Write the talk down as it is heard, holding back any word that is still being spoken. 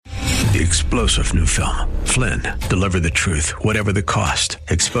The explosive new film, Flynn, deliver the truth, whatever the cost,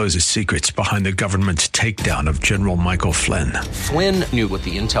 exposes secrets behind the government's takedown of General Michael Flynn. Flynn knew what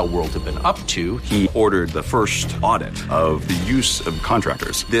the intel world had been up to. He ordered the first audit of the use of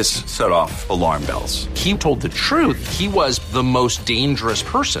contractors. This set off alarm bells. He told the truth. He was the most dangerous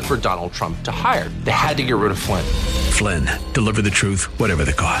person for Donald Trump to hire. They had to get rid of Flynn. Flynn, deliver the truth, whatever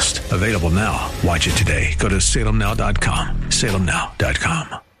the cost. Available now. Watch it today. Go to salemnow.com.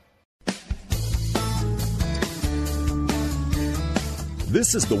 salemnow.com.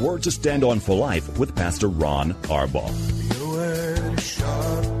 This is the Word to Stand On for Life with Pastor Ron Arbaugh. Your word is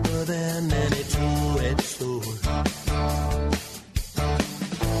sharper than any two-edged sword,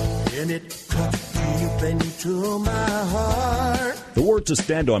 and it cuts deep into my heart. The Word to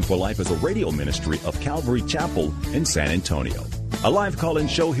Stand On for Life is a radio ministry of Calvary Chapel in San Antonio. A live call-in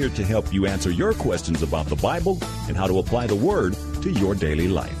show here to help you answer your questions about the Bible and how to apply the Word to your daily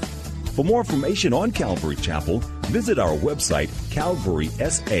life. For more information on Calvary Chapel, visit our website,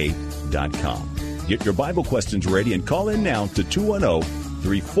 calvarysa.com. Get your Bible questions ready and call in now to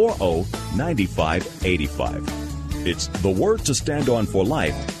 210-340-9585. It's The Word to Stand On for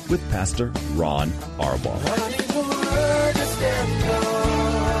Life with Pastor Ron Arbaugh.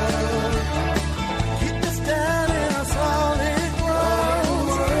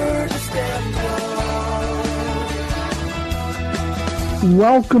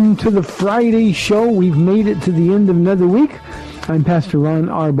 Welcome to the Friday show. We've made it to the end of another week. I'm Pastor Ron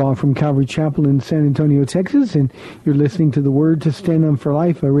Arbaugh from Calvary Chapel in San Antonio, Texas, and you're listening to The Word to Stand On for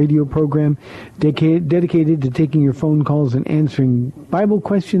Life, a radio program dedicated to taking your phone calls and answering Bible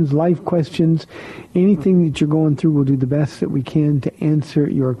questions, life questions, anything that you're going through. We'll do the best that we can to answer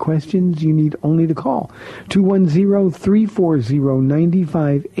your questions. You need only to call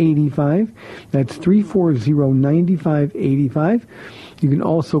 210-340-9585. That's 340-9585. You can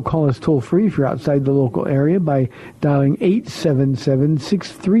also call us toll-free if you're outside the local area by dialing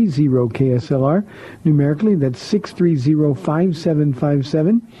 877-630-KSLR. Numerically, that's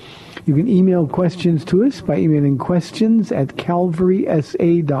 630-5757. You can email questions to us by emailing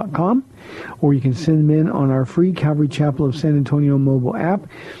questions@calvarysa.com, or you can send them in on our free Calvary Chapel of San Antonio mobile app.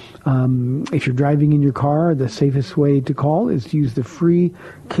 If you're driving in your car, the safest way to call is to use the free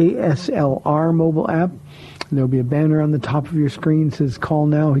KSLR mobile app. There'll be a banner on the top of your screen that says call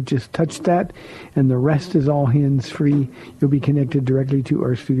now. Just touch that, and the rest is all hands-free. You'll be connected directly to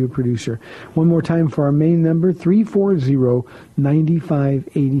our studio producer. One more time for our main number,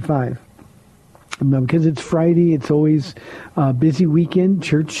 340-9585. Now, because it's Friday, it's always a busy weekend.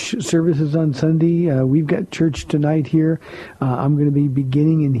 Church services on Sunday. We've got church tonight here. I'm going to be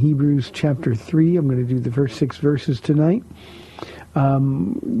beginning in Hebrews chapter 3. I'm going to do the first 6 verses tonight.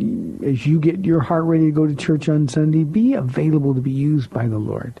 As you get your heart ready to go to church on Sunday, be available to be used by the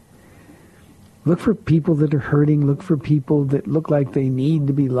Lord. Look for people that are hurting. Look for people that look like they need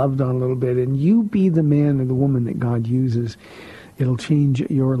to be loved on a little bit. And you be the man or the woman that God uses. It'll change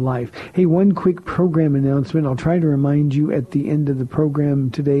your life. Hey, one quick program announcement. I'll try to remind you at the end of the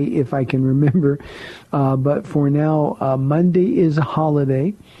program today if I can remember. But for now, Monday is a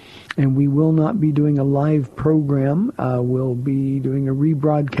holiday, and we will not be doing a live program. We'll be doing a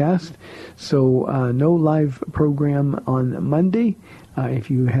rebroadcast. So no live program on Monday.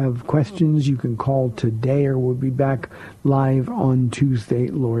 If you have questions, you can call today, or we'll be back live on Tuesday,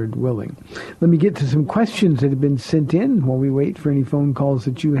 Lord willing. Let me get to some questions that have been sent in while we wait for any phone calls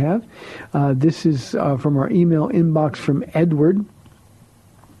that you have. This is from our email inbox from Edward.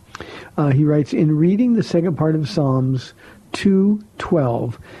 He writes, in reading the second part of Psalms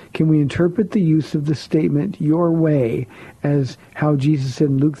 2:12, can we interpret the use of the statement your way as how Jesus said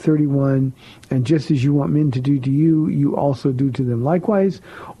in Luke 31, and just as you want men to do to you, you also do to them likewise?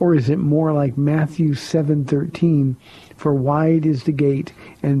 Or is it more like Matthew 7:13, for wide is the gate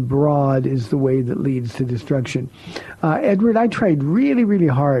and broad is the way that leads to destruction? Edward, I tried really, really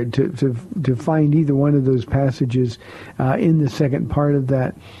hard to find either one of those passages in the second part of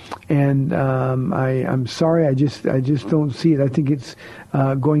that. And I'm sorry, I just don't see it. I think it's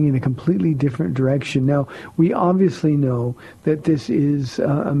going in a completely different direction. Now, we obviously know that this is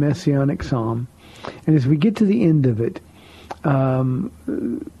a messianic psalm. And as we get to the end of it,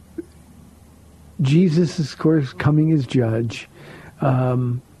 Jesus is, of course, coming as judge.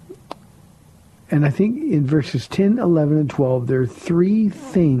 And I think in verses 10, 11, and 12, there are three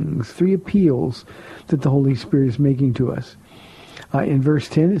appeals that the Holy Spirit is making to us. In verse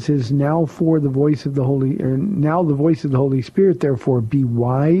 10, it says, now the voice of the Holy Spirit, therefore be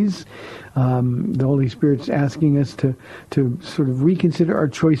wise. The Holy Spirit's asking us to sort of reconsider our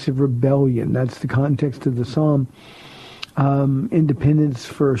choice of rebellion. That's the context of the psalm. Independence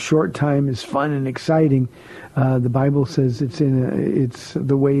for a short time is fun and exciting. The Bible says it's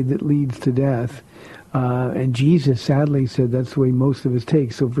the way that leads to death. And Jesus sadly said that's the way most of us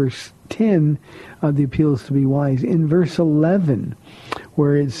take. So verse 10, the appeal is to be wise. In verse 11,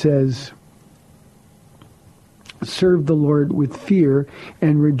 where it says, serve the Lord with fear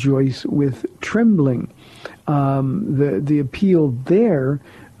and rejoice with trembling. The appeal there,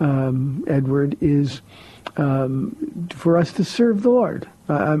 Edward, is for us to serve the Lord.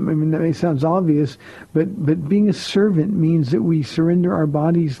 I mean, that sounds obvious, but being a servant means that we surrender our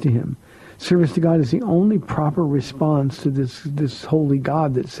bodies to Him. Service to God is the only proper response to this holy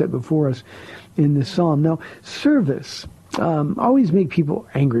God that's set before us in this psalm. Now, service always make people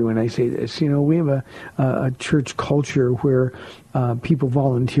angry when I say this. You know, we have a church culture where people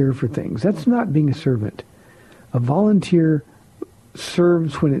volunteer for things. That's not being a servant. A volunteer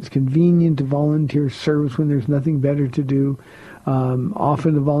serves when it's convenient to volunteer, serves when there's nothing better to do.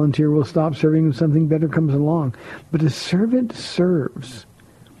 Often the volunteer will stop serving when something better comes along. But a servant serves.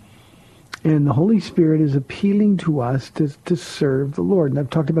 And the Holy Spirit is appealing to us to serve the Lord. And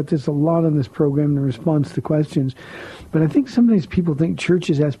I've talked about this a lot on this program in response to questions. But I think sometimes people think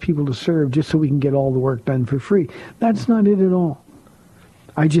churches ask people to serve just so we can get all the work done for free. That's not it at all.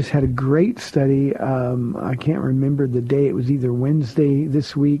 I just had a great study. I can't remember the day. It was either Wednesday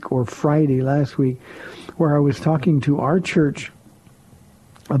this week or Friday last week, where I was talking to our church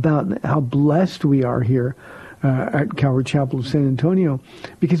about how blessed we are here at Calvary Chapel of San Antonio,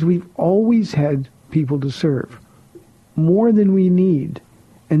 because we've always had people to serve, more than we need.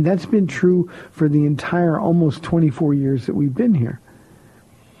 And that's been true for the entire almost 24 years that we've been here.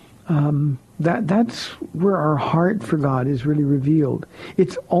 That's where our heart for God is really revealed.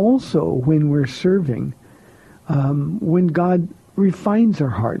 It's also when we're serving, when God refines our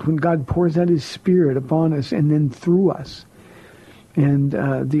heart, when God pours out His Spirit upon us and then through us. And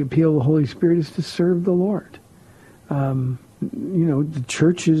the appeal of the Holy Spirit is to serve the Lord. You know, the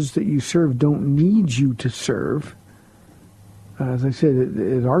churches that you serve don't need you to serve. As I said,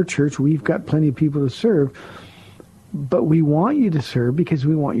 at our church, we've got plenty of people to serve. But we want you to serve because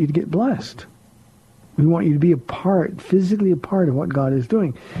we want you to get blessed. We want you to be physically a part of what God is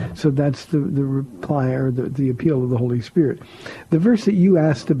doing. So that's the reply, or the appeal of the Holy Spirit. The verse that you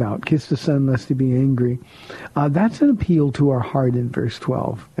asked about, kiss the Son lest He be angry, that's an appeal to our heart in verse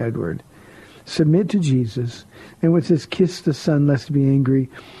 12, Edward. Submit to Jesus. And when it says kiss the Son lest He be angry,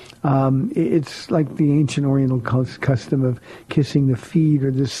 it's like the ancient Oriental custom of kissing the feet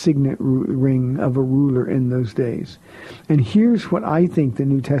or the signet ring of a ruler in those days. And here's what I think the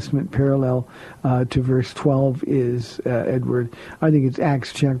New Testament parallel to verse 12 is, Edward. I think it's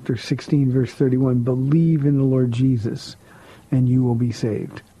Acts chapter 16, verse 31. Believe in the Lord Jesus, and you will be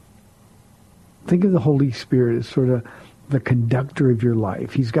saved. Think of the Holy Spirit as sort of the conductor of your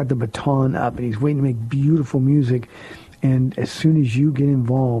life. He's got the baton up, and He's waiting to make beautiful music. And as soon as you get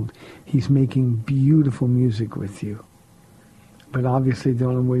involved, He's making beautiful music with you. But obviously the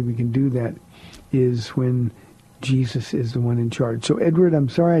only way we can do that is when Jesus is the one in charge. So Edward, I'm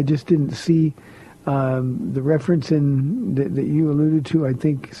sorry, I just didn't see the reference that you alluded to. I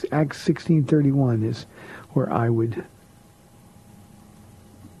think Acts 16:31 is where I would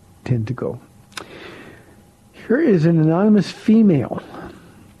tend to go. Here is an anonymous female.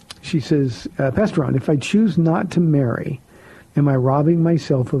 She says, Pastor Ron, if I choose not to marry, am I robbing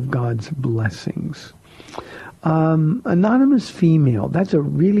myself of God's blessings? Anonymous female, that's a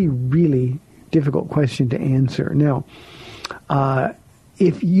really, really difficult question to answer. Now,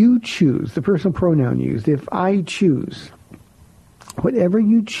 if you choose, the personal pronoun used, if I choose, whatever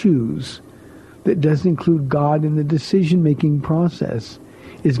you choose that doesn't include God in the decision-making process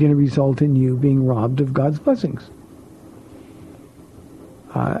is going to result in you being robbed of God's blessings.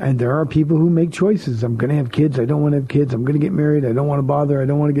 And there are people who make choices. I'm going to have kids. I don't want to have kids. I'm going to get married. I don't want to bother. I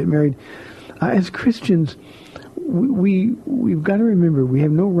don't want to get married. As Christians, we've got to remember we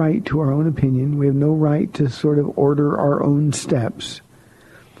have no right to our own opinion. We have no right to sort of order our own steps.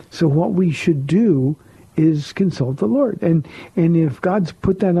 So what we should do is consult the Lord. And if God's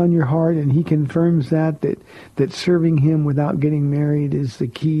put that on your heart and He confirms that serving Him without getting married is the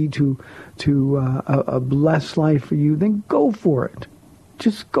key to a blessed life for you, then go for it.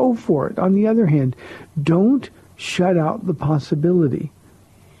 Just go for it. On the other hand, don't shut out the possibility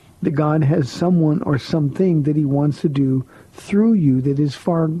that God has someone or something that He wants to do through you that is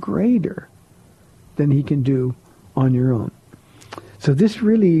far greater than He can do on your own. So this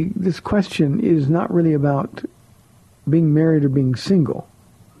question is not really about being married or being single.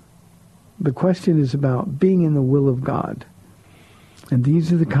 The question is about being in the will of God. And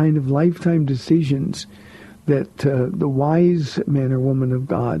these are the kind of lifetime decisions that the wise man or woman of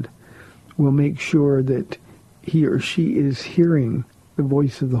God will make sure that he or she is hearing the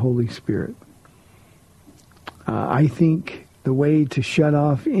voice of the Holy Spirit. I think the way to shut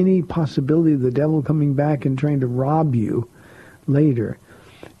off any possibility of the devil coming back and trying to rob you later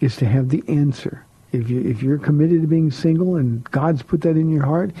is to have the answer. If you're committed to being single and God's put that in your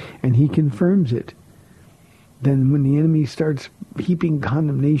heart and he confirms it, then when the enemy starts heaping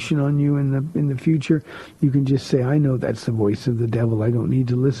condemnation on you in the future, you can just say, I know that's the voice of the devil. I don't need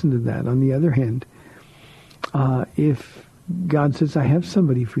to listen to that. On the other hand, if God says, I have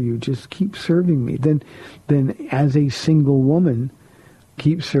somebody for you, just keep serving me, then as a single woman,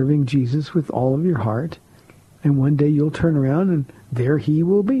 keep serving Jesus with all of your heart, and one day you'll turn around and there he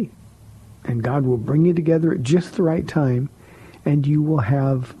will be. And God will bring you together at just the right time, and you will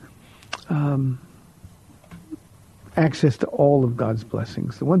have access to all of God's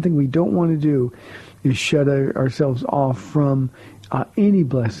blessings. The one thing we don't want to do is shut ourselves off from any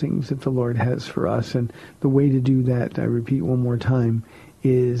blessings that the Lord has for us. And the way to do that, I repeat one more time,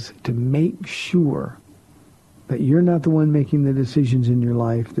 is to make sure that you're not the one making the decisions in your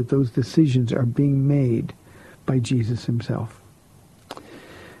life, that those decisions are being made by Jesus himself.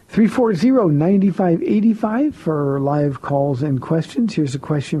 340-9585 for live calls and questions. Here's a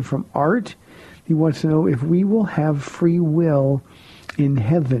question from Art. He wants to know if we will have free will in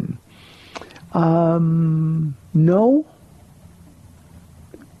heaven. No,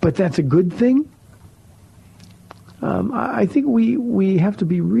 but that's a good thing. I think we have to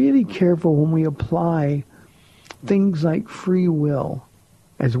be really careful when we apply things like free will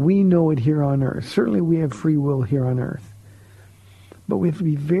as we know it here on earth. Certainly we have free will here on earth. But we have to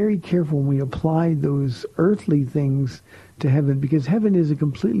be very careful when we apply those earthly things to heaven, because heaven is a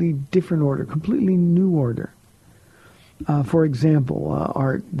completely different order, completely new order. For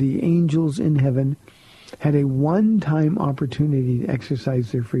example, the angels in heaven had a one-time opportunity to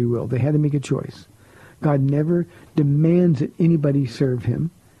exercise their free will. They had to make a choice. God never demands that anybody serve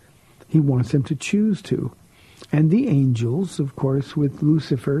him. He wants them to choose to. And the angels, of course, with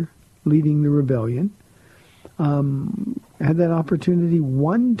Lucifer leading the rebellion, had that opportunity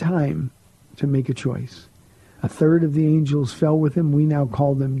one time to make a choice. A third of the angels fell with him. We now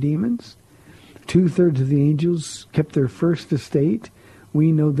call them demons. 2/3 of the angels kept their first estate.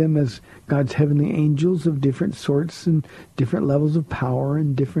 We know them as God's heavenly angels of different sorts and different levels of power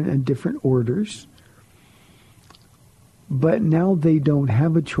and different orders. But now they don't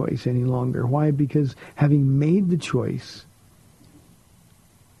have a choice any longer. Why? Because having made the choice,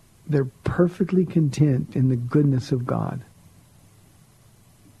 they're perfectly content in the goodness of God.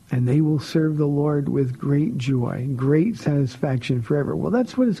 And they will serve the Lord with great joy, great satisfaction forever. Well,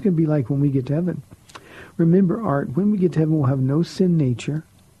 that's what it's going to be like when we get to heaven. Remember, Art, when we get to heaven, we'll have no sin nature.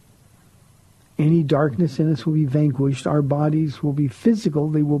 Any darkness in us will be vanquished. Our bodies will be physical.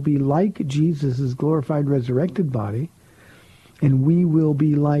 They will be like Jesus' glorified, resurrected body. And we will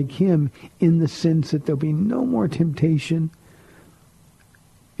be like him in the sense that there'll be no more temptation.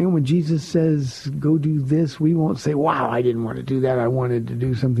 And when Jesus says, go do this, we won't say, wow, I didn't want to do that. I wanted to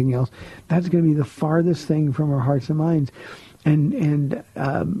do something else. That's going to be the farthest thing from our hearts and minds. And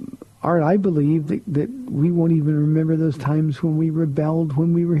Art, I believe that we won't even remember those times when we rebelled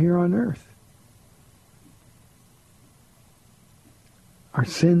when we were here on earth. Our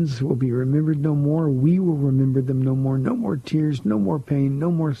sins will be remembered no more. We will remember them no more. No more tears, no more pain,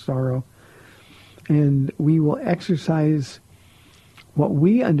 no more sorrow. And we will exercise what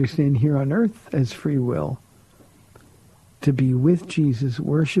we understand here on earth as free will, to be with Jesus,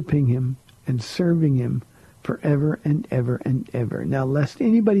 worshiping him and serving him forever and ever and ever. Now, lest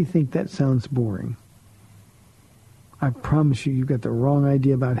anybody think that sounds boring, I promise you've got the wrong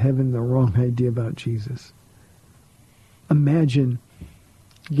idea about heaven, the wrong idea about Jesus. Imagine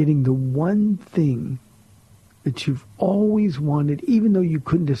getting the one thing that you've always wanted, even though you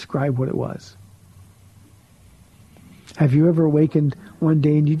couldn't describe what it was. Have you ever awakened one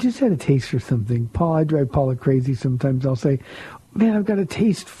day and you just had a taste for something? Paul, I drive Paula crazy sometimes. I'll say, man, I've got a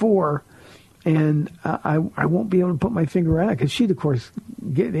taste for, and I won't be able to put my finger on it, because she'd, of course,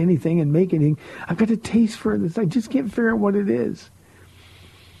 get anything and make anything. I've got a taste for this. I just can't figure out what it is.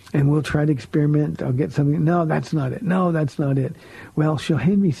 And we'll try to experiment. I'll get something. No, that's not it. No, that's not it. Well, she'll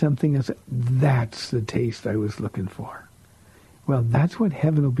hand me something and say, that's the taste I was looking for. Well, that's what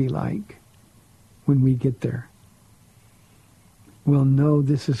heaven will be like when we get there. We'll know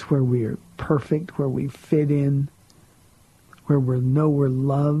this is where we are perfect, where we fit in, where we know we're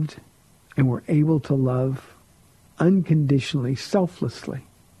loved, and we're able to love unconditionally, selflessly.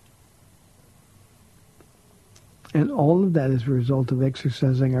 And all of that is a result of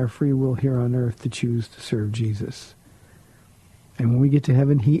exercising our free will here on earth to choose to serve Jesus. And when we get to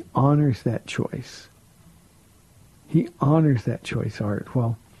heaven, he honors that choice. He honors that choice, Art.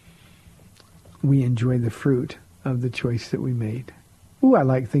 Well, we enjoy the fruit of the choice that we made. Ooh, I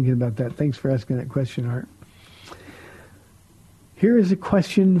like thinking about that. Thanks for asking that question, Art. Here is a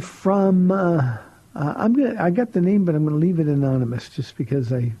question from, I got the name, but I'm going to leave it anonymous just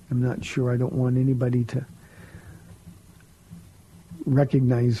because I am not sure. I don't want anybody to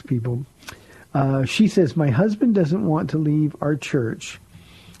recognize people. She says, my husband doesn't want to leave our church,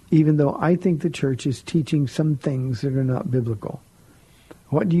 even though I think the church is teaching some things that are not biblical.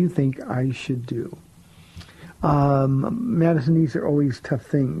 What do you think I should do? Madison, these are always tough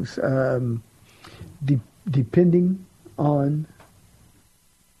things. Depending on...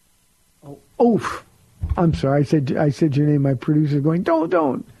 Oh, I'm sorry. I said your name. My producer's going,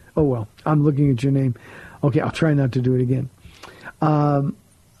 don't. Oh, well, I'm looking at your name. Okay, I'll try not to do it again.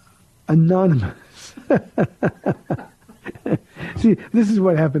 Anonymous. See, this is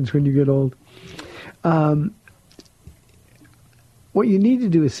what happens when you get old. What you need to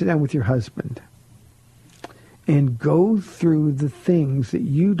do is sit down with your husband and go through the things that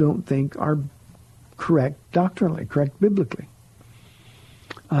you don't think are correct doctrinally, correct biblically.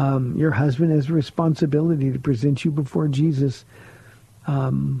 Your husband has a responsibility to present you before Jesus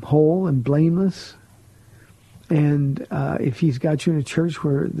whole and blameless. And if he's got you in a church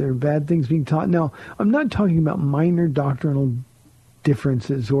where there are bad things being taught. Now, I'm not talking about minor doctrinal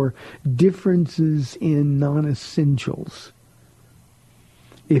differences or differences in non-essentials.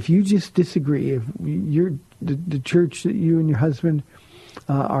 If you just disagree, if you're the church that you and your husband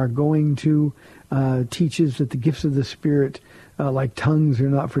are going to teaches that the gifts of the Spirit, like tongues, are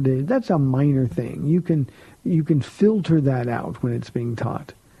not for today, that's a minor thing. You can filter that out when it's being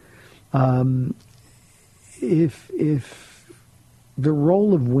taught. If the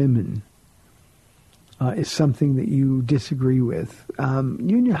role of women is something that you disagree with, you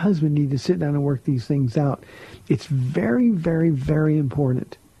and your husband need to sit down and work these things out. It's very, very, very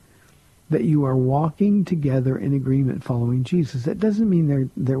important that you are walking together in agreement following Jesus. That doesn't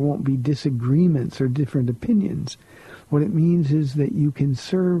mean there won't be disagreements or different opinions. What it means is that you can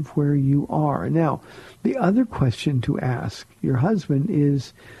serve where you are. Now, the other question to ask your husband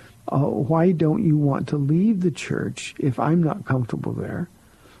is, why don't you want to leave the church if I'm not comfortable there,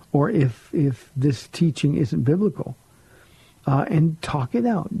 or if this teaching isn't biblical? And talk it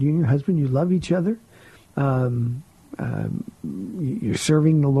out. You and your husband, you love each other. You're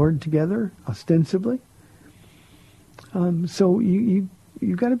serving the Lord together, ostensibly. So you've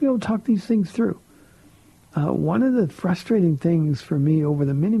got to be able to talk these things through. One of the frustrating things for me over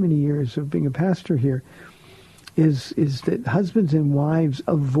the many, many years of being a pastor here is that husbands and wives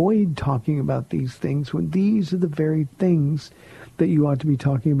avoid talking about these things when these are the very things that you ought to be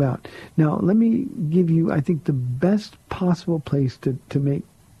talking about. Now, let me give you, I think, the best possible place to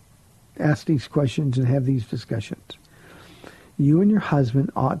ask these questions and have these discussions. You and your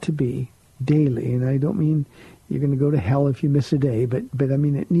husband ought to be daily, and I don't mean you're going to go to hell if you miss a day, but I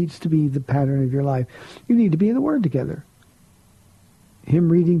mean it needs to be the pattern of your life. You need to be in the Word together.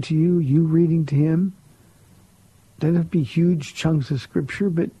 Him reading to you, you reading to him. Doesn't have to be huge chunks of Scripture,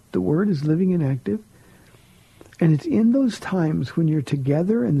 but the Word is living and active. And it's in those times when you're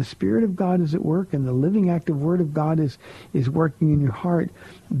together and the Spirit of God is at work and the living, active Word of God is working in your heart,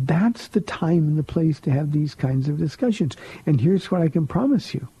 that's the time and the place to have these kinds of discussions. And here's what I can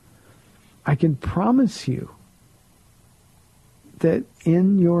promise you. I can promise you that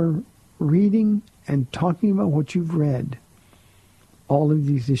in your reading and talking about what you've read, all of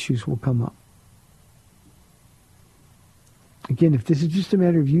these issues will come up. Again, if this is just a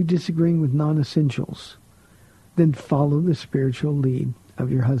matter of you disagreeing with non-essentials, then follow the spiritual lead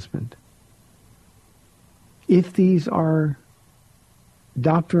of your husband. If these are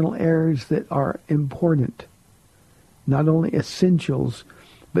doctrinal errors that are important, not only essentials,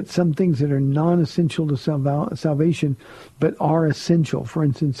 but some things that are non-essential to salvation, but are essential. For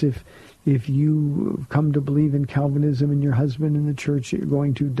instance, if you come to believe in Calvinism and your husband in the church that you're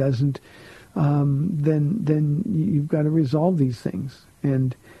going to doesn't, then you've got to resolve these things.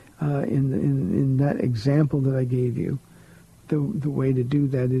 And in that example that I gave you, the way to do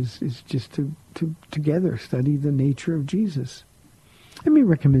that is just to together study the nature of Jesus. Let me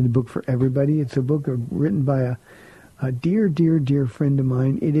recommend a book for everybody. It's a book written by a dear, dear, dear friend of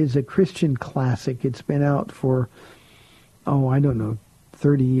mine. It is a Christian classic. It's been out for,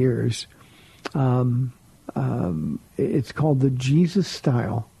 30 years. It's called The Jesus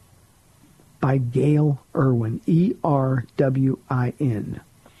Style by Gail Irwin, Erwin.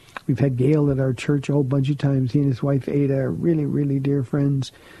 We've had Gail at our church a whole bunch of times. He and his wife Ada are really, really dear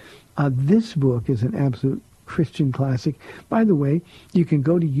friends. This book is an absolute Christian classic. By the way, you can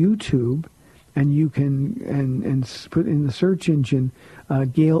go to YouTube and you can and put in the search engine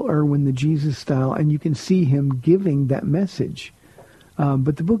Gail Irwin, The Jesus Style, and you can see him giving that message.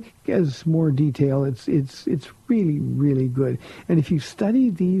 But the book has more detail. It's really, really good. And if you study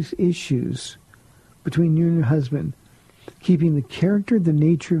these issues between you and your husband, keeping the character, the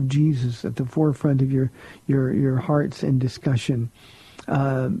nature of Jesus at the forefront of your hearts and discussion,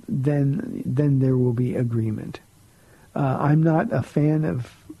 then there will be agreement. I'm not a fan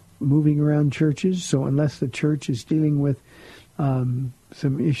of moving around churches, so unless the church is dealing with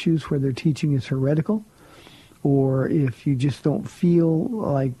some issues where their teaching is heretical, or if you just don't feel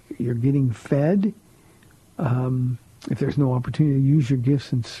like you're getting fed, if there's no opportunity to use your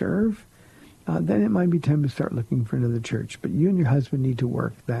gifts and serve, then it might be time to start looking for another church. But you and your husband need to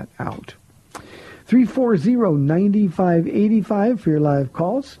work that out. 340-9585 for your live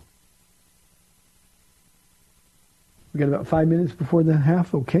calls. We got about 5 minutes before the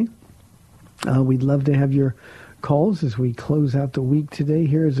half, okay? We'd love to have your calls as we close out the week today.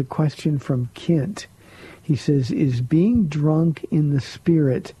 Here is a question from Kent. He says, is being drunk in the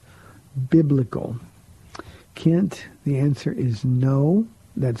Spirit biblical? Kent, the answer is no.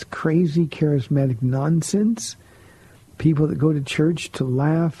 That's crazy charismatic nonsense. People that go to church to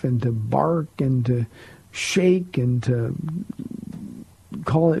laugh and to bark and to shake and to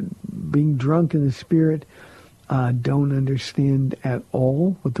call it being drunk in the Spirit don't understand at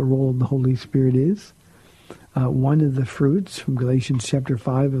all what the role of the Holy Spirit is. One of the fruits from Galatians chapter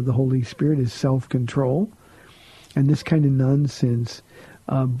 5 of the Holy Spirit is self-control. And this kind of nonsense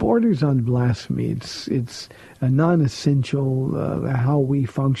borders on blasphemy. It's a non-essential how we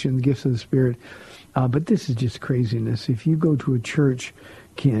function, the gifts of the Spirit. But this is just craziness. If you go to a church,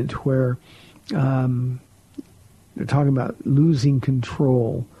 Kent, where they're talking about losing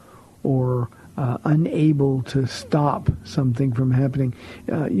control or unable to stop something from happening,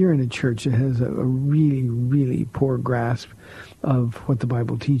 you're in a church that has a really, really poor grasp of what the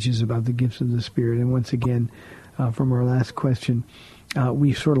Bible teaches about the gifts of the Spirit. And once again, from our last question,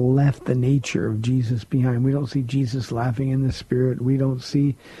 we sort of left the nature of Jesus behind. We don't see Jesus laughing in the Spirit. We don't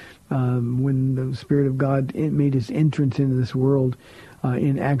see when the Spirit of God made his entrance into this world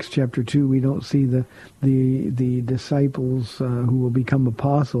in Acts chapter 2. We don't see the disciples who will become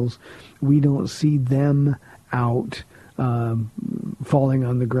apostles. We don't see them out falling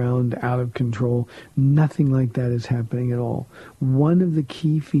on the ground, out of control. Nothing like that is happening at all. One of the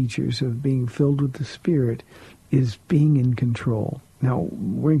key features of being filled with the Spirit is being in control. Now,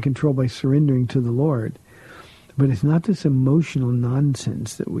 we're in control by surrendering to the Lord, but it's not this emotional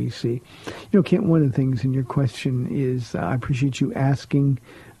nonsense that we see. You know, Kent, one of the things in your question is, I appreciate you asking,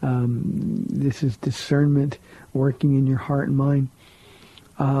 this is discernment working in your heart and mind.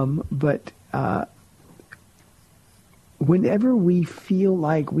 But whenever we feel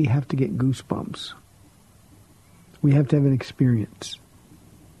like we have to get goosebumps, we have to have an experience.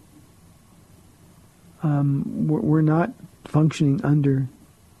 We're not functioning under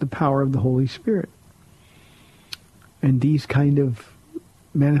the power of the Holy Spirit. And these kind of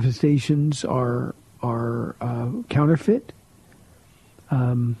manifestations are counterfeit.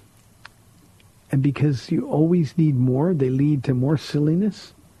 And because you always need more, they lead to more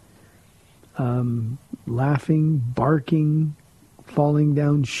silliness. Laughing, barking, falling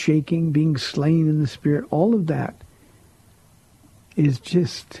down, shaking, being slain in the Spirit. All of that is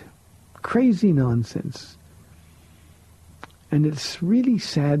just crazy nonsense. And it's really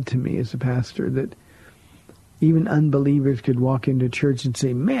sad to me as a pastor that even unbelievers could walk into church and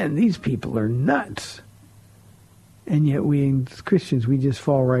say, man, these people are nuts. And yet we, as Christians, we just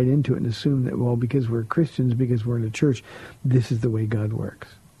fall right into it and assume that, well, because we're Christians, because we're in a church, this is the way God works.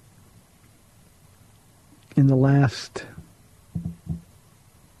 In the last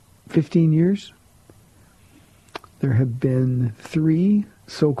 15 years, there have been 3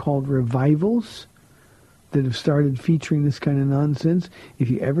 so-called revivals that have started featuring this kind of nonsense. If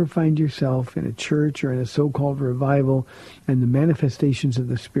you ever find yourself in a church or in a so-called revival and the manifestations of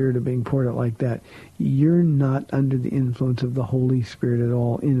the Spirit are being poured out like that, you're not under the influence of the Holy Spirit at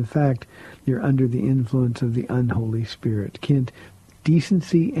all. In fact, you're under the influence of the unholy Spirit. Kent,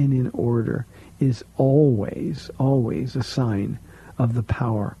 decency and in order is always, always a sign of the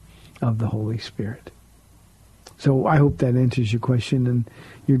power of the Holy Spirit. So I hope that answers your question, and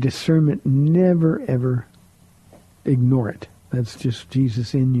your discernment, never, ever ignore it. That's just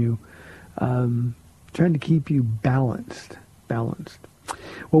Jesus in you, trying to keep you balanced. Well,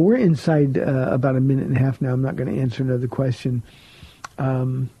 we're inside about a minute and a half now. I'm not going to answer another question.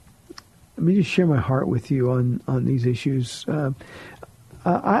 me just share my heart with you on these issues.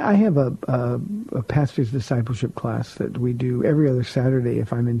 I have a pastor's discipleship class that we do every other Saturday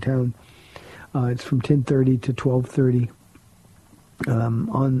if I'm in town. It's from 10:30 to 12:30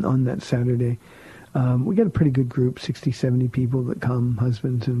 on that Saturday. We got a pretty good group, 60, 70 people that come,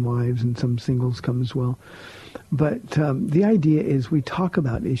 husbands and wives, and some singles come as well. But the idea is we talk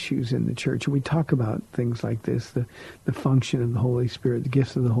about issues in the church, and we talk about things like this, the function of the Holy Spirit, the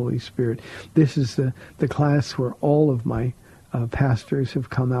gifts of the Holy Spirit. This is the class where all of my pastors have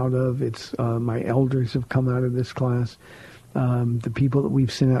come out of. It's my elders have come out of this class. The people that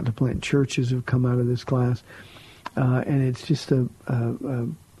we've sent out to plant churches have come out of this class. And it's just a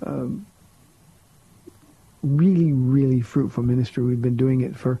really, really fruitful ministry. We've been doing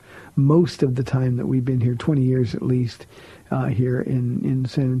it for most of the time that we've been here, 20 years at least, here in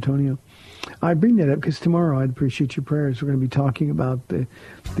San Antonio. I bring that up because tomorrow I'd appreciate your prayers. We're going to be talking about the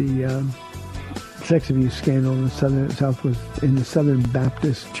sex abuse scandal in the Southern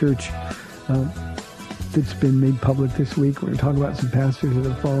Baptist Church that's been made public this week. We're going to talk about some pastors that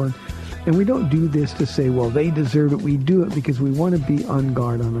have fallen. And we don't do this to say, well, they deserve it. We do it because we want to be on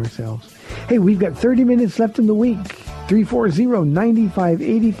guard on ourselves. Hey, we've got 30 minutes left in the week.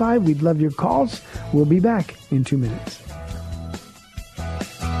 340-9585. We'd love your calls. We'll be back in 2 minutes.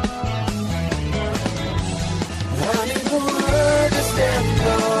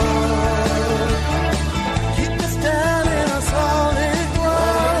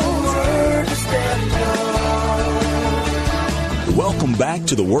 Welcome back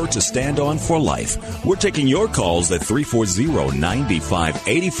to the Word to Stand On for Life. We're taking your calls at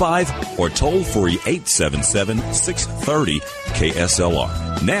 340-9585 or toll free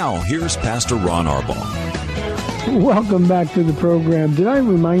 877-630-KSLR. Now, here's Pastor Ron Arbaugh. Welcome back to the program. Did I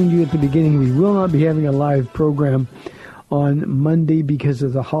remind you at the beginning we will not be having a live program on Monday because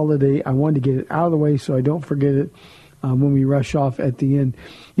of the holiday? I wanted to get it out of the way so I don't forget it when we rush off at the end.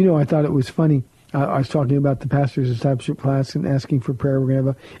 You know, I thought it was funny. I was talking about the pastor's discipleship class and asking for prayer. We're going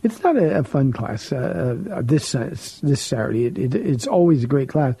to have it's not a fun class this Saturday. It's always a great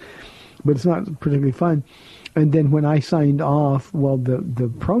class, but it's not particularly fun. And then when I signed off, well, the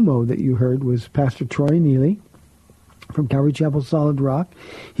promo that you heard was Pastor Troy Neely from Calvary Chapel Solid Rock.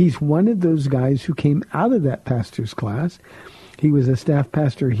 He's one of those guys who came out of that pastor's class. He was a staff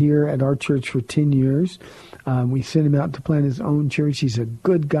pastor here at our church for 10 years. We sent him out to plant his own church. He's a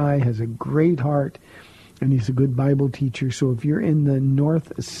good guy, has a great heart, and he's a good Bible teacher. So if you're in the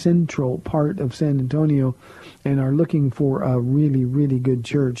north central part of San Antonio and are looking for a really, really good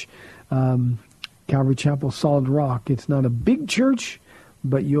church, Calvary Chapel Solid Rock, it's not a big church,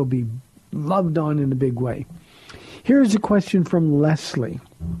 but you'll be loved on in a big way. Here's a question from Leslie.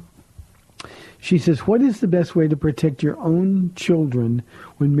 She says, what is the best way to protect your own children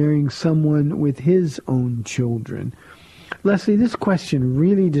when marrying someone with his own children? Leslie, this question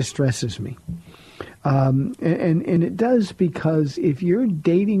really distresses me. And it does, because if you're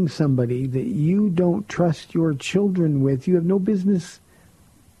dating somebody that you don't trust your children with, you have no business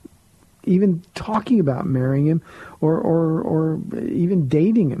even talking about marrying him or even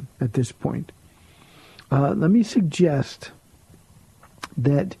dating him at this point. Let me suggest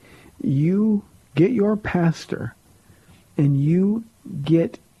that you get your pastor and you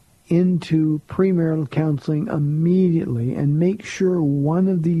get into premarital counseling immediately and make sure one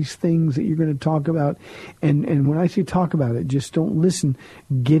of these things that you're going to talk about, and when I say talk about it, just don't listen,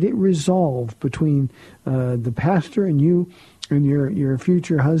 get it resolved between the pastor and you and your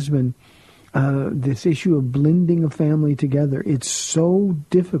future husband, this issue of blending a family together. It's so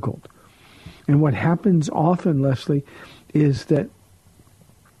difficult. And what happens often, Leslie, is that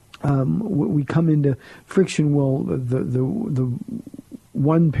we come into friction. Well, the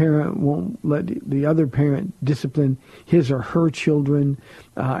one parent won't let the other parent discipline his or her children,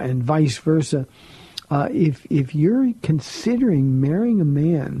 and vice versa. If you're considering marrying a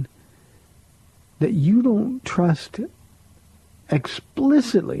man that you don't trust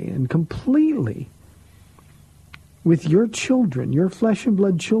explicitly and completely with your children, your flesh and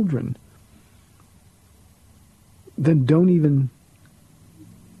blood children, then don't even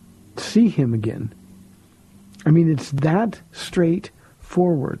see him again. I mean, it's that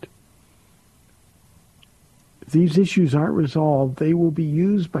straightforward. If these issues aren't resolved, they will be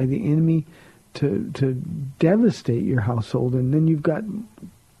used by the enemy to devastate your household, and then you've got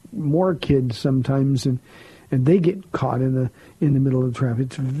more kids sometimes, and they get caught in the middle of the traffic.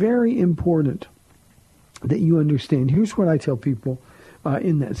 It's very important that you understand. Here's what I tell people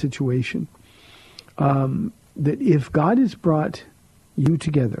in that situation. That if God has brought you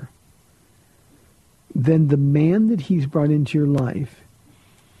together, then the man that he's brought into your life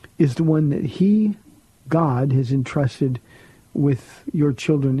is the one that God, has entrusted with your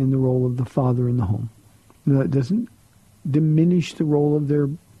children in the role of the father in the home. Now, it doesn't diminish the role of their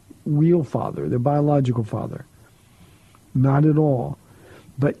real father, their biological father. Not at all.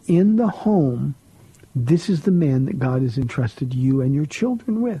 But in the home, this is the man that God has entrusted you and your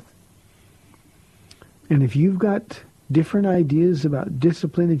children with. And if you've got different ideas about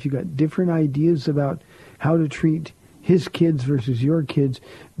discipline, if you've got different ideas about how to treat his kids versus your kids,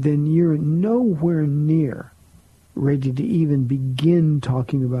 then you're nowhere near ready to even begin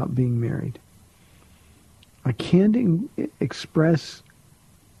talking about being married. I can't express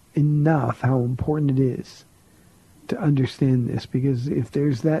enough how important it is to understand this, because if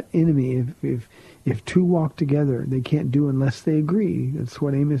there's that enemy, if two walk together, they can't do unless they agree. That's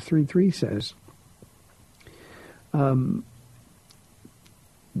what Amos 3:3 says.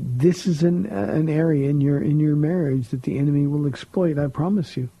 This is an area in your marriage that the enemy will exploit, I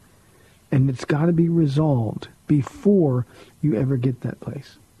promise you. And it's got to be resolved before you ever get that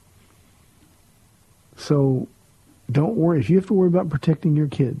place. So don't worry. If you have to worry about protecting your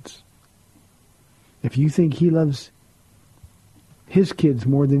kids, if you think he loves his kids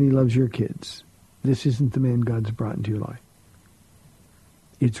more than he loves your kids, this isn't the man God's brought into your life.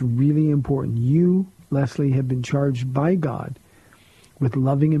 It's really important. You, Leslie, have been charged by God with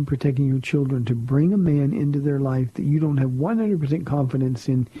loving and protecting your children to bring a man into their life that you don't have 100% confidence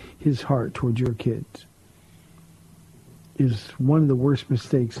in his heart towards your kids. Is one of the worst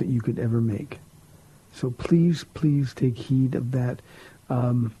mistakes that you could ever make. So please, please take heed of that.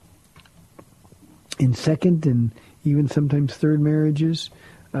 In second and even sometimes third marriages,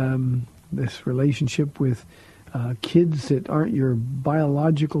 this relationship with kids that aren't your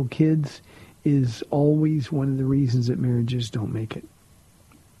biological kids is always one of the reasons that marriages don't make it.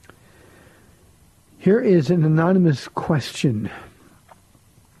 Here is an anonymous question.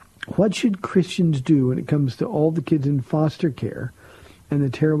 What should Christians do when it comes to all the kids in foster care and the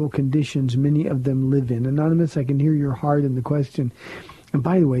terrible conditions many of them live in? Anonymous, I can hear your heart in the question. And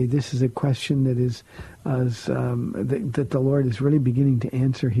by the way, this is a question that is that the Lord is really beginning to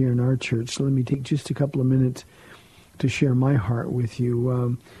answer here in our church. So let me take just a couple of minutes to share my heart with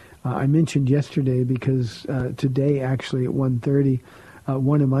you. I mentioned yesterday, because today actually at 1:30,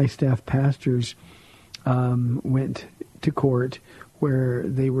 one of my staff pastors went to court where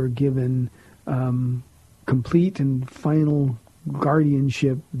they were given complete and final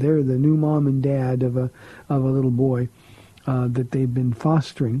guardianship. They're the new mom and dad of a little boy that they've been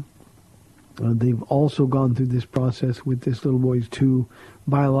fostering. They've also gone through this process with this little boy's two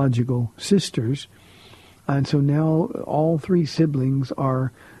biological sisters. And so now all three siblings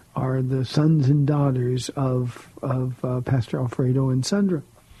are the sons and daughters of Pastor Alfredo and Sandra.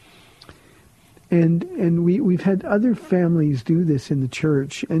 And we've had other families do this in the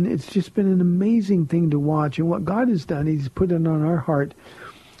church, and it's just been an amazing thing to watch. And what God has done, he's put it on our heart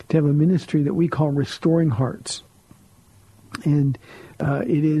to have a ministry that we call Restoring Hearts. And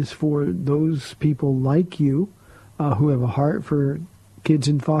it is for those people like you who have a heart for kids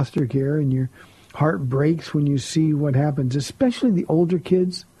in foster care, and your heart breaks when you see what happens, especially the older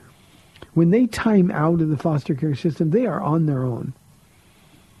kids. When they time out of the foster care system, they are on their own.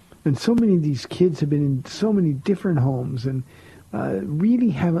 And so many of these kids have been in so many different homes and really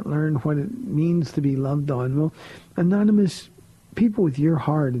haven't learned what it means to be loved on. Well, anonymous, people with your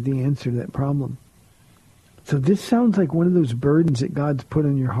heart are the answer to that problem. So this sounds like one of those burdens that God's put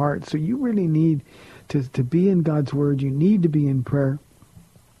on your heart. So you really need to be in God's Word. You need to be in prayer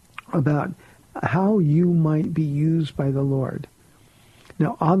about how you might be used by the Lord.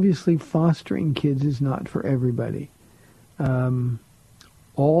 Now, obviously, fostering kids is not for everybody.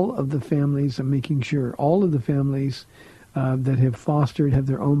 All of the families, I'm making sure, all of the families that have fostered have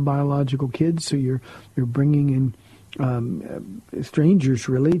their own biological kids. So you're bringing in strangers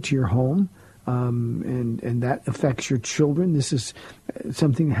really to your home, and that affects your children. This is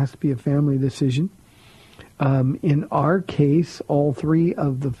something that has to be a family decision. In our case, all three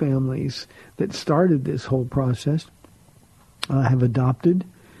of the families that started this whole process have adopted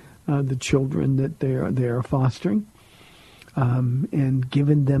the children that they are fostering. And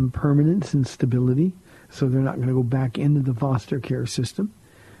given them permanence and stability, so they're not going to go back into the foster care system.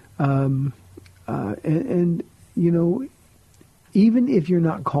 And you know, even if you're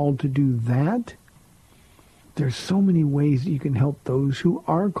not called to do that, there's so many ways that you can help those who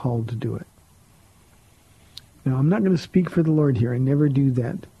are called to do it. Now, I'm not going to speak for the Lord here. I never do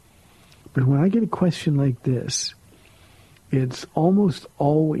that. But when I get a question like this, it's almost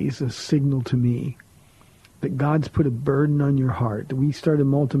always a signal to me that God's put a burden on your heart. We started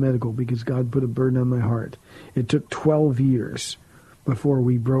Multimedical because God put a burden on my heart. It took 12 years before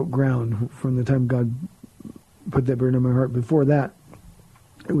we broke ground, from the time God put that burden on my heart. Before that,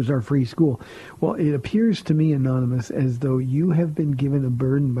 it was our free school. Well, it appears to me, Anonymous, as though you have been given a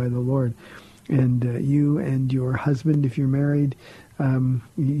burden by the Lord. And you and your husband, if you're married, you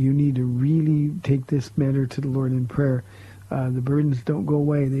need to really take this matter to the Lord in prayer. The burdens don't go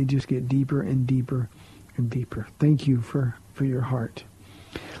away. They just get deeper and deeper and deeper. Thank you for your heart.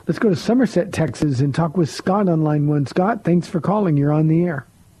 Let's go to Somerset, Texas, and talk with Scott on line 1. Scott, thanks for calling. You're on the air.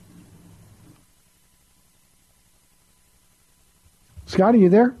 Scott, are you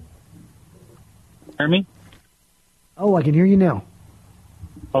there? Hear me? Oh, I can hear you now.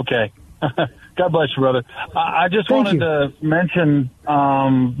 Okay. God bless you, brother. I just wanted to mention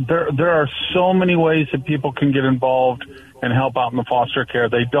there are so many ways that people can get involved and help out in the foster care.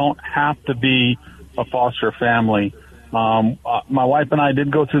 They don't have to be a foster family. My wife and I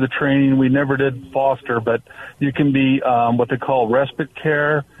did go through the training. We never did foster, but you can be what they call respite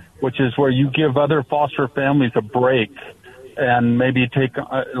care, which is where you give other foster families a break and maybe take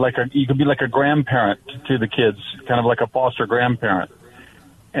you could be like a grandparent to the kids, kind of like a foster grandparent.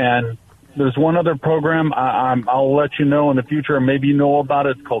 And there's one other program I'll let you know in the future, and maybe you know about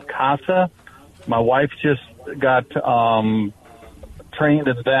it. It's called CASA. My wife just got trained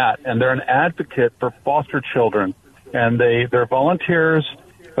in that, and they're an advocate for foster children. And they're volunteers,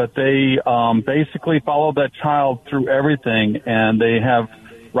 but they basically follow that child through everything, and they have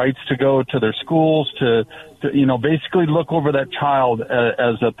rights to go to their schools to basically look over that child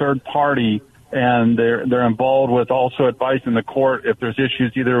as a third party. And they're involved with also advising the court if there's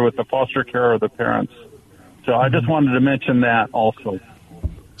issues either with the foster care or the parents. So I just wanted to mention that also.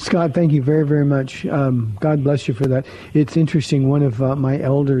 Scott, thank you very, very much. God bless you for that. It's interesting. One of my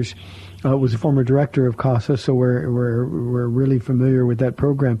elders was a former director of CASA, so we're really familiar with that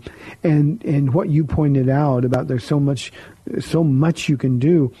program. And what you pointed out about there's so much you can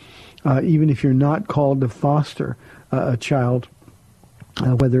do, even if you're not called to foster a child.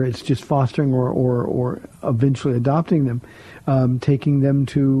 Whether it's just fostering or eventually adopting them, taking them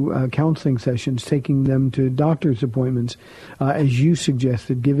to counseling sessions, taking them to doctor's appointments, as you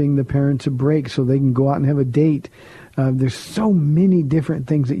suggested, giving the parents a break so they can go out and have a date. There's so many different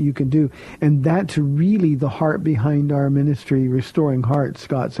things that you can do. And that's really the heart behind our ministry, Restoring Hearts,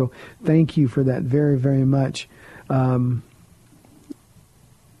 Scott. So thank you for that very, very much.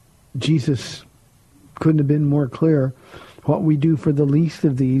 Jesus couldn't have been more clear. What we do for the least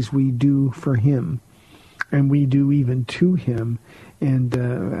of these, we do for him. And we do even to him. And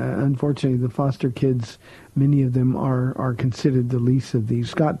unfortunately, the foster kids, many of them are considered the least of these.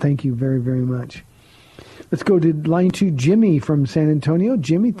 Scott, thank you very, very much. Let's go to line 2, Jimmy from San Antonio.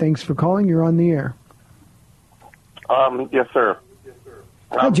 Jimmy, thanks for calling. You're on the air. Yes, sir.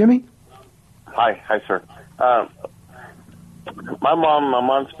 Hi, Jimmy. Hi, sir. My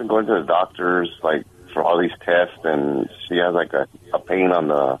mom's been going to the doctors, for all these tests, and she has a pain on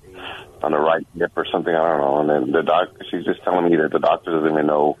the right hip or something, I don't know. And then the doctor, she's just telling me that the doctor doesn't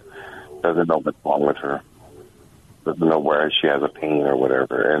know what's wrong with her, doesn't know where she has a pain or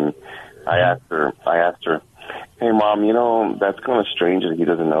whatever. And I asked her, hey Mom, that's kind of strange that he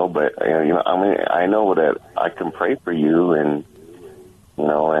doesn't know, but I know that I can pray for you, and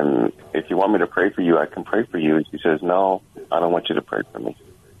and if you want me to pray for you, I can pray for you. And she says, no, I don't want you to pray for me.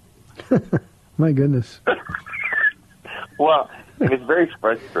 My goodness. Well, it's very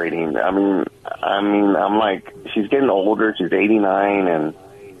frustrating. I mean, I'm like, she's getting older. She's 89,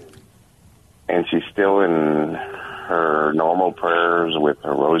 and she's still in her normal prayers with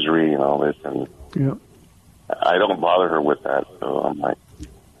her rosary and all this. And yeah. I don't bother her with that, so I'm like,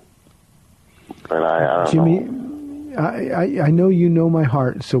 but I don't Jimmy, know. I know you know my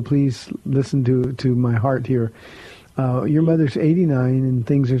heart, so please listen to my heart here. Your mother's 89, and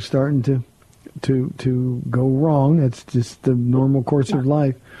things are starting to go wrong. That's just the normal course of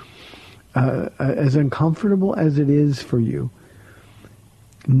life. As uncomfortable as it is for you,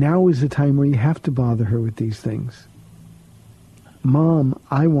 now is the time where you have to bother her with these things. Mom,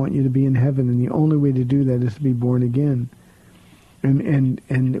 I want you to be in heaven, and the only way to do that is to be born again.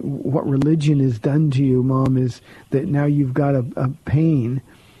 And what religion has done to you, Mom, is that now you've got a pain,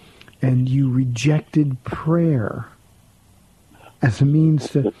 and you rejected prayer as a means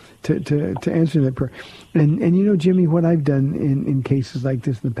to answer that prayer. And Jimmy, what I've done in cases like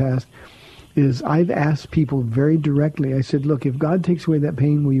this in the past is I've asked people very directly. I said, look, if God takes away that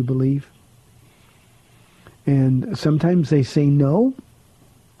pain, will you believe? And sometimes they say no.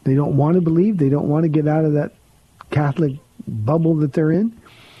 They don't want to believe. They don't want to get out of that Catholic bubble that they're in.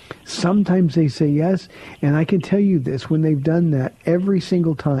 Sometimes they say yes. And I can tell you this, when they've done that, every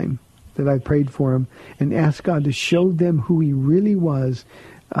single time that I prayed for them and asked God to show them who he really was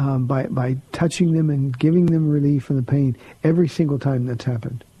by touching them and giving them relief from the pain every single time that's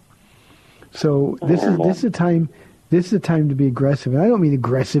happened. So this is a time to be aggressive. And I don't mean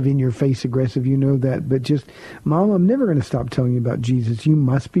aggressive, in your face aggressive, you know that, but just, Mom, I'm never going to stop telling you about Jesus. You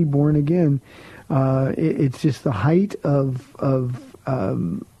must be born again. It's just the height of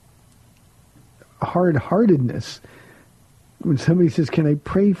hard-heartedness when somebody says, can I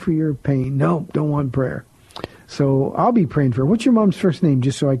pray for your pain? No, don't want prayer. So I'll be praying for her. What's your mom's first name,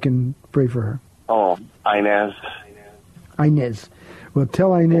 just so I can pray for her? Oh, Inez. Inez. Well,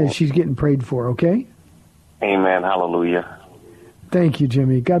 tell Inez she's getting prayed for, okay? Amen. Hallelujah. Thank you,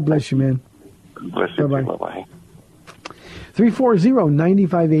 Jimmy. God bless you, man. Bless you. Bye-bye. Bye-bye.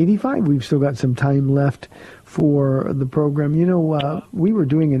 340-9585. We've still got some time left for the program. You know, we were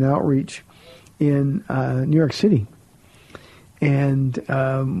doing an outreach in New York City. And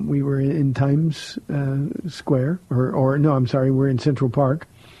we were in Times Square, we're in Central Park.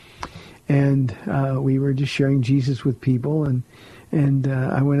 And we were just sharing Jesus with people. And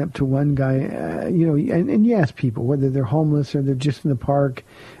I went up to one guy, and you ask people, whether they're homeless or they're just in the park,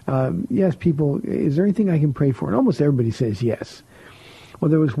 you ask people, is there anything I can pray for? And almost everybody says yes. Well,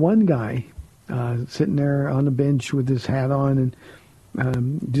 there was one guy sitting there on a bench with his hat on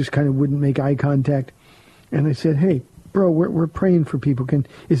and just kind of wouldn't make eye contact. And I said, hey, bro, we're praying for people.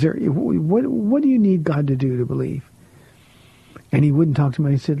 What do you need God to do to believe? And he wouldn't talk to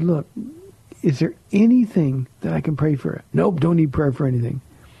me. I said, look, is there anything that I can pray for? Nope, don't need prayer for anything.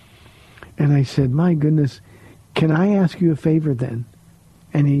 And I said, my goodness, can I ask you a favor then?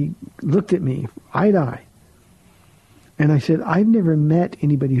 And he looked at me, eye to eye. And I said, I've never met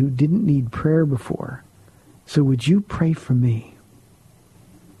anybody who didn't need prayer before. So would you pray for me?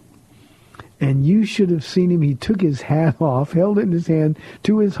 And you should have seen him. He took his hat off, held it in his hand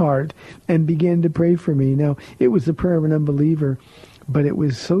to his heart, and began to pray for me. Now, it was the prayer of an unbeliever, but it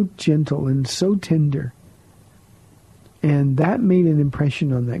was so gentle and so tender. And that made an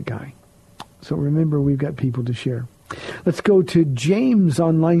impression on that guy. So remember, we've got people to share. Let's go to James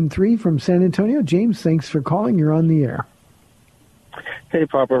on line 3 from San Antonio. James, thanks for calling. You're on the air. Hey,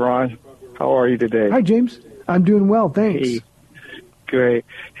 Papa Ron. How are you today? Hi, James. I'm doing well, thanks. Hey. Great.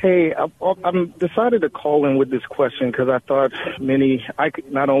 Hey, I'm decided to call in with this question because I thought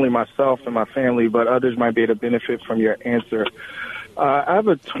not only myself and my family, but others might be able to benefit from your answer. I have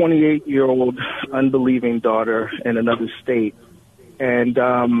a 28-year-old unbelieving daughter in another state, and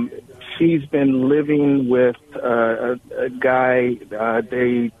she's been living with a guy.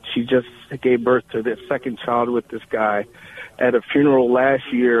 She just gave birth to their second child with this guy. At a funeral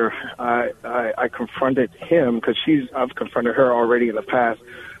last year, I confronted him because I've confronted her already in the past,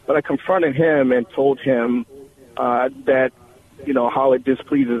 but I confronted him and told him that, how it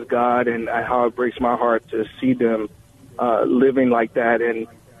displeases God and how it breaks my heart to see them living like that. And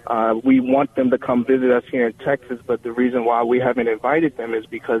we want them to come visit us here in Texas, but the reason why we haven't invited them is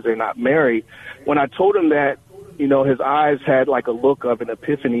because they're not married. When I told him that, his eyes had like a look of an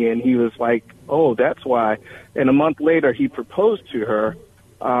epiphany, and he was like, oh, that's why. And a month later, he proposed to her,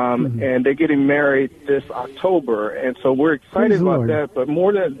 and they're getting married this October. And so we're excited about that. But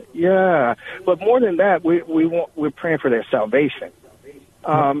more than that, we're praying for their salvation.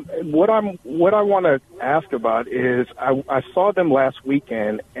 What I want to ask about is I saw them last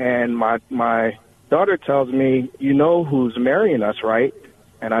weekend, and my daughter tells me, who's marrying us, right?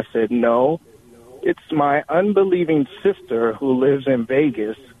 And I said, no. It's my unbelieving sister who lives in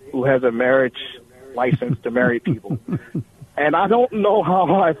Vegas, who has a marriage license to marry people. And I don't know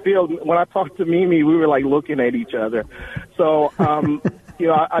how I feel. When I talked to Mimi, we were like looking at each other. So,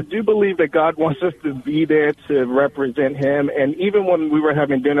 I do believe that God wants us to be there to represent him. And even when we were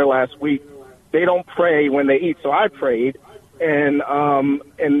having dinner last week, they don't pray when they eat. So I prayed. And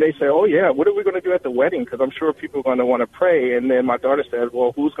they say, oh, yeah, what are we going to do at the wedding? Because I'm sure people are going to want to pray. And then my daughter said,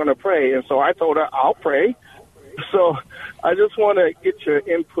 well, who's going to pray? And so I told her, I'll pray. So I just want to get your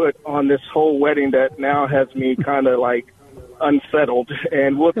input on this whole wedding that now has me kind of like unsettled.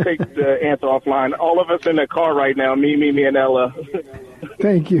 And we'll take the answer offline. All of us in the car right now, Mimi, and Ella.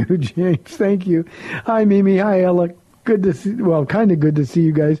 Thank you, James. Thank you. Hi, Mimi. Hi, Ella. Good to see. Well, kind of good to see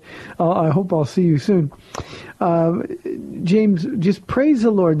you guys. I hope I'll see you soon. James, just praise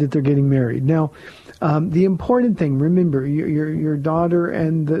the Lord that they're getting married. Now, the important thing, remember, your daughter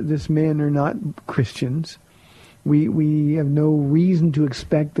and this man are not Christians. We have no reason to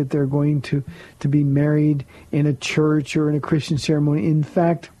expect that they're going to be married in a church or in a Christian ceremony. In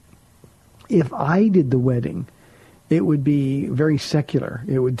fact, if I did the wedding, it would be very secular.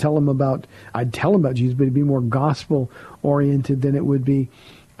 I'd tell them about Jesus, but it'd be more gospel oriented than it would be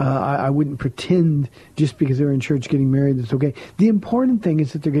I wouldn't pretend just because they're in church getting married that's okay. The important thing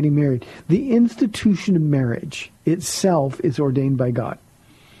is that they're getting married. The institution of marriage itself is ordained by God.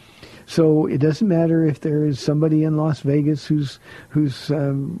 So it doesn't matter if there is somebody in Las Vegas who's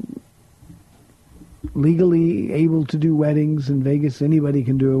legally able to do weddings. In Vegas, anybody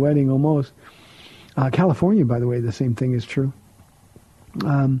can do a wedding almost. California, by the way, the same thing is true.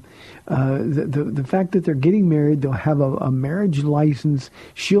 The fact that they're getting married, they'll have a marriage license.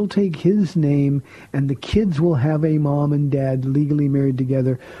 She'll take his name, and the kids will have a mom and dad legally married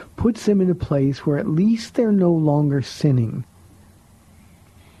together. Puts them in a place where at least they're no longer sinning.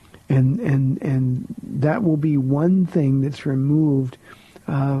 And that will be one thing that's removed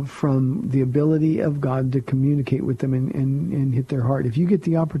from the ability of God to communicate with them and hit their heart. If you get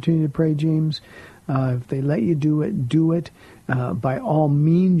the opportunity to pray, James, if they let you do it, do it. By all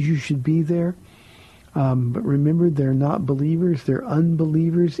means, you should be there. But remember, they're not believers. They're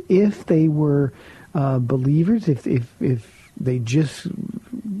unbelievers. If they were believers, if they just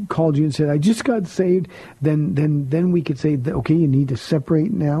called you and said, I just got saved, then we could say, okay, you need to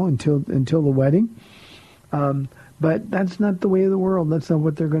separate now until the wedding. But that's not the way of the world. That's not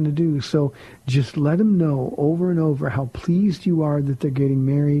what they're going to do. So just let them know over and over how pleased you are that they're getting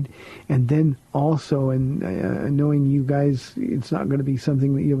married. And then also, and knowing you guys, it's not going to be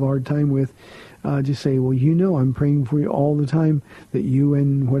something that you have a hard time with, just say, well, I'm praying for you all the time, that you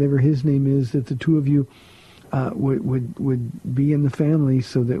and whatever his name is, that the two of you would be in the family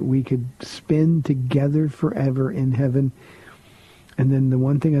so that we could spend together forever in heaven. And then the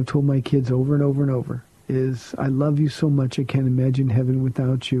one thing I've told my kids over and over and over is, I love you so much I can't imagine heaven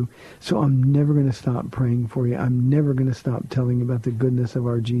without you. So I'm never going to stop praying for you. I'm never going to stop telling about the goodness of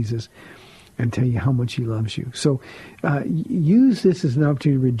our Jesus and tell you how much he loves you. So use this as an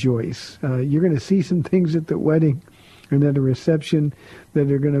opportunity to rejoice. You're going to see some things at the wedding and at a reception that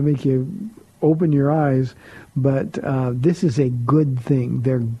are going to make you open your eyes. But this is a good thing.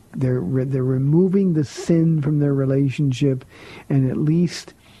 They're removing the sin from their relationship, and at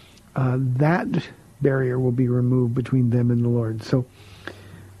least that barrier will be removed between them and the Lord. So,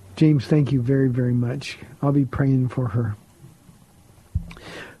 James, thank you very, very much. I'll be praying for her.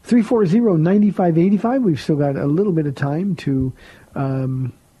 340-9585. We've still got a little bit of time to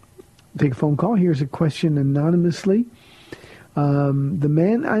take a phone call. Here's a question anonymously. The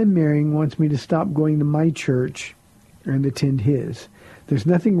man I'm marrying wants me to stop going to my church and attend his. There's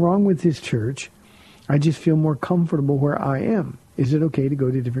nothing wrong with his church. I just feel more comfortable where I am. Is it okay to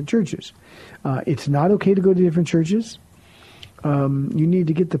go to different churches? It's not okay to go to different churches. You need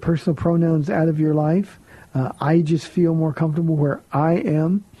to get the personal pronouns out of your life. I just feel more comfortable where I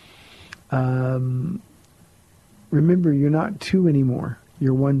am. Remember, you're not two anymore.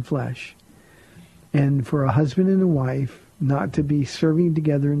 You're one flesh. And for a husband and a wife not to be serving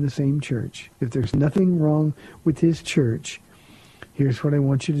together in the same church, if there's nothing wrong with his church, here's what I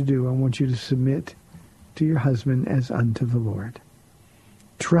want you to do. I want you to submit to your husband as unto the Lord.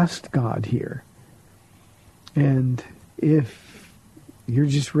 Trust God here. And if you're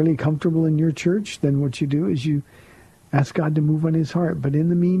just really comfortable in your church, then what you do is you ask God to move on his heart. But in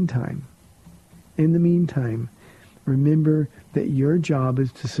the meantime, remember that your job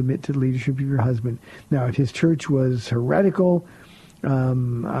is to submit to the leadership of your husband. Now, if his church was heretical, I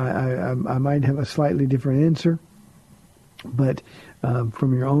might have a slightly different answer. But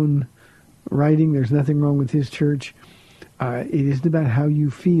from your own writing, there's nothing wrong with his church. It isn't about how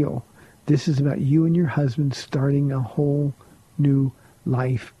you feel. This is about you and your husband starting a whole new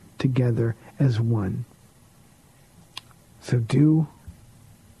life together as one. So do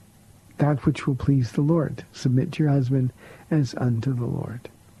that which will please the Lord. Submit to your husband as unto the Lord.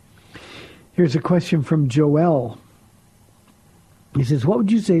 Here's a question from Joel. He says, what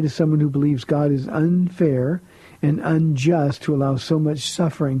would you say to someone who believes God is unfair and unjust to allow so much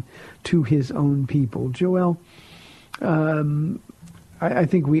suffering to his own people? Joel, I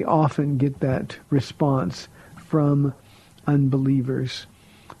think we often get that response from unbelievers.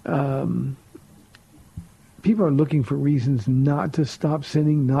 People are looking for reasons not to stop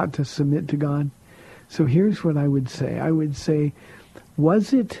sinning, not to submit to God. So here's what I would say. I would say,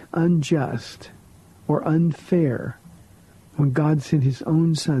 was it unjust or unfair when God sent his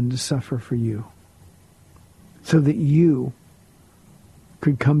own son to suffer for you so that you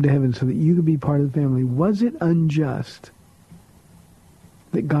could come to heaven, so that you could be part of the family? Was it unjust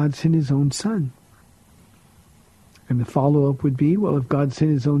that God sent his own son? And the follow-up would be, well, if God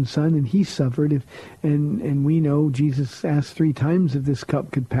sent his own son and he suffered, and we know Jesus asked 3 times if this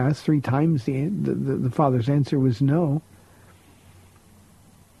cup could pass. 3 times the Father's answer was no.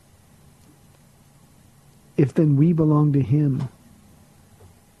 If then we belong to him,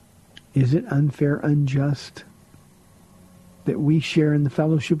 Is it unfair, unjust that we share in the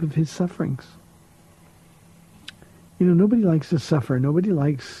fellowship of his sufferings? You know, nobody likes to suffer. Nobody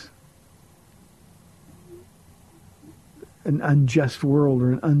likes an unjust world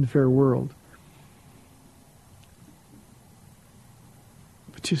or an unfair world.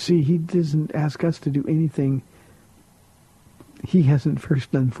 But you see, he doesn't ask us to do anything he hasn't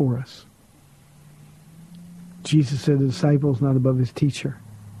first done for us. Jesus said the disciple's not above his teacher.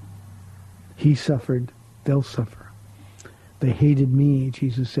 He suffered, they'll suffer. They hated me,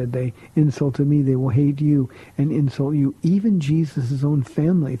 Jesus said. They insulted me, they will hate you and insult you. Even Jesus' own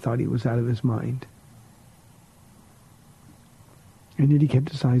family thought he was out of his mind. And yet he kept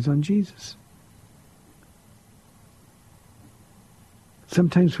his eyes on Jesus.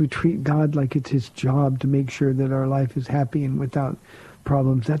 Sometimes we treat God like it's his job to make sure that our life is happy and without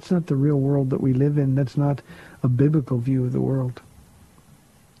problems. That's not the real world that we live in. That's not a biblical view of the world.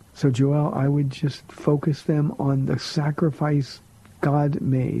 So, Joel, I would just focus them on the sacrifice God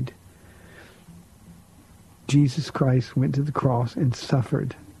made. Jesus Christ went to the cross and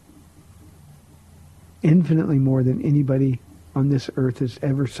suffered infinitely more than anybody on this earth has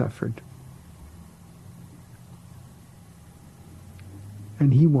ever suffered.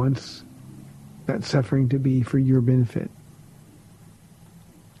 And he wants that suffering to be for your benefit.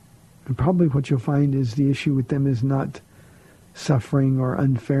 And probably what you'll find is the issue with them is not suffering or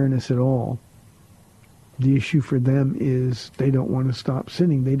unfairness at all. The issue for them is they don't want to stop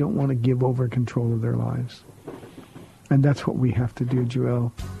sinning. They don't want to give over control of their lives. And that's what we have to do,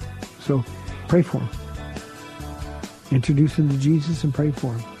 Joel. So pray for them. Introduce them to Jesus and pray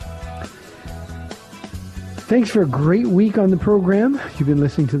for them. Thanks for a great week on the program. You've been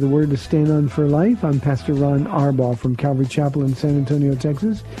listening to The Word to Stand On for Life. I'm Pastor Ron Arbaugh from Calvary Chapel in San Antonio,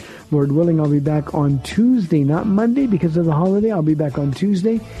 Texas. Lord willing, I'll be back on Tuesday, not Monday because of the holiday. I'll be back on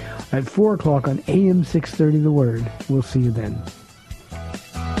Tuesday at 4 o'clock on AM 630 The Word. We'll see you then.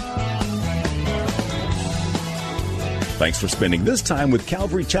 Thanks for spending this time with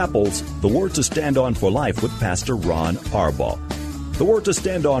Calvary Chapel's The Word to Stand On for Life with Pastor Ron Arbaugh. The Word to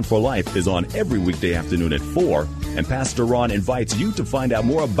Stand On for Life is on every weekday afternoon at 4, and Pastor Ron invites you to find out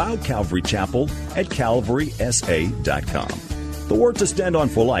more about Calvary Chapel at calvarysa.com. The Word to Stand On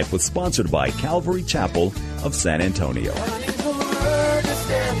for Life was sponsored by Calvary Chapel of San Antonio.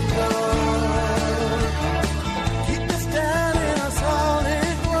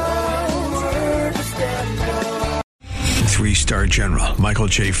 Three-star General Michael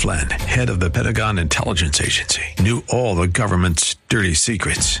J. Flynn, head of the Pentagon Intelligence Agency, knew all the government's dirty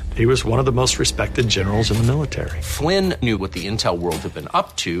secrets. He was one of the most respected generals in the military. Flynn knew what the intel world had been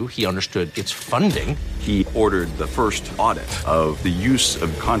up to. He understood its funding. He ordered the first audit of the use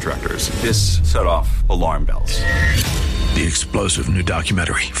of contractors. This set off alarm bells. The explosive new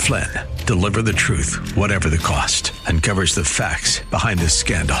documentary, Flynn, Deliver the Truth, Whatever the Cost, uncovers the facts behind this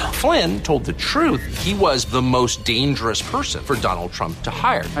scandal. Flynn told the truth. He was the most dangerous person for Donald Trump to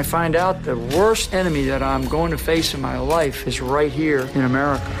hire. I find out the worst enemy that I'm going to face in my life is right here in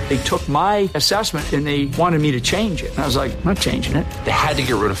America. They took my assessment and they wanted me to change it. And I was like, I'm not changing it. They had to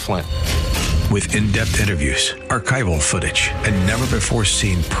get rid of Flynn. With in-depth interviews, archival footage, and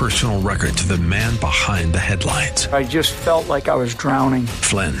never-before-seen personal records of the man behind the headlines. I just felt like I was drowning.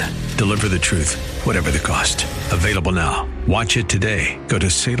 Flynn, Deliver the Truth, Whatever the Cost. Available now. Watch it today. Go to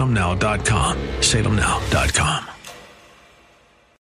salemnow.com. salemnow.com.